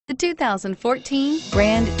The 2014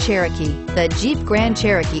 Grand Cherokee. The Jeep Grand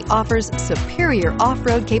Cherokee offers superior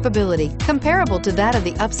off-road capability comparable to that of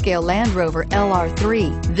the upscale Land Rover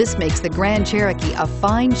LR3. This makes the Grand Cherokee a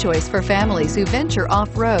fine choice for families who venture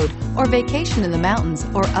off-road or vacation in the mountains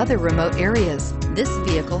or other remote areas. This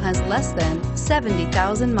vehicle has less than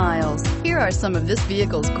 70,000 miles. Here are some of this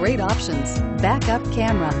vehicle's great options: backup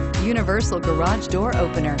camera, universal garage door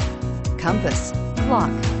opener, compass,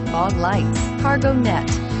 clock, fog lights, cargo net,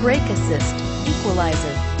 brake assist,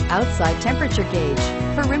 equalizer, outside temperature gauge,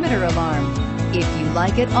 perimeter alarm. If you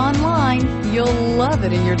like it online, you'll love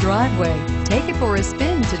it in your driveway. Take it for a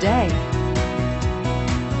spin today.